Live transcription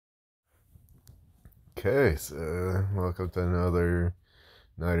Okay, so welcome to another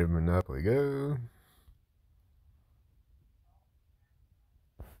night of Monopoly Go.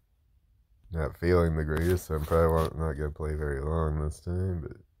 Not feeling the greatest, so I'm probably not going to play very long this time,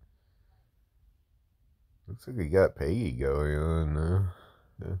 but looks like we got Peggy going on now.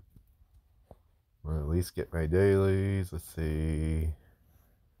 Yeah. Well, at least get my dailies. Let's see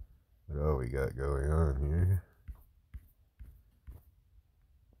what all we got going on here.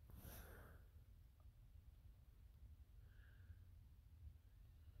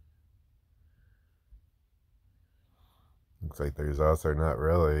 Looks like there's also not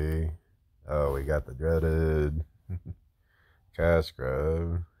really. Oh, we got the dreaded cash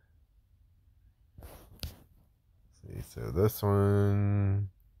grab. Let's see, so this one.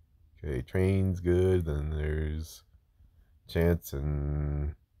 Okay, train's good. Then there's chance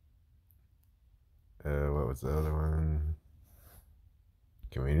and what was the other one?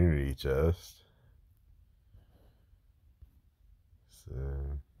 Community chest. So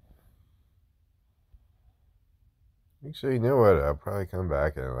actually, you know what? I'll probably come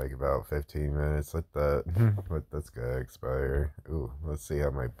back in like about 15 minutes. Let this guy expire. Ooh, let's see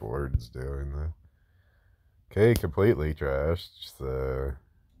how my board's doing though. Okay, completely trashed. So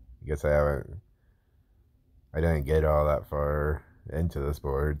I guess I didn't get all that far into this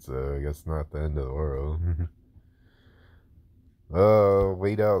board, so I guess not the end of the world.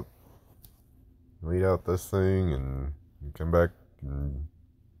 Wait out this thing and come back and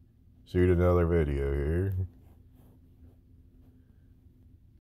shoot another video here.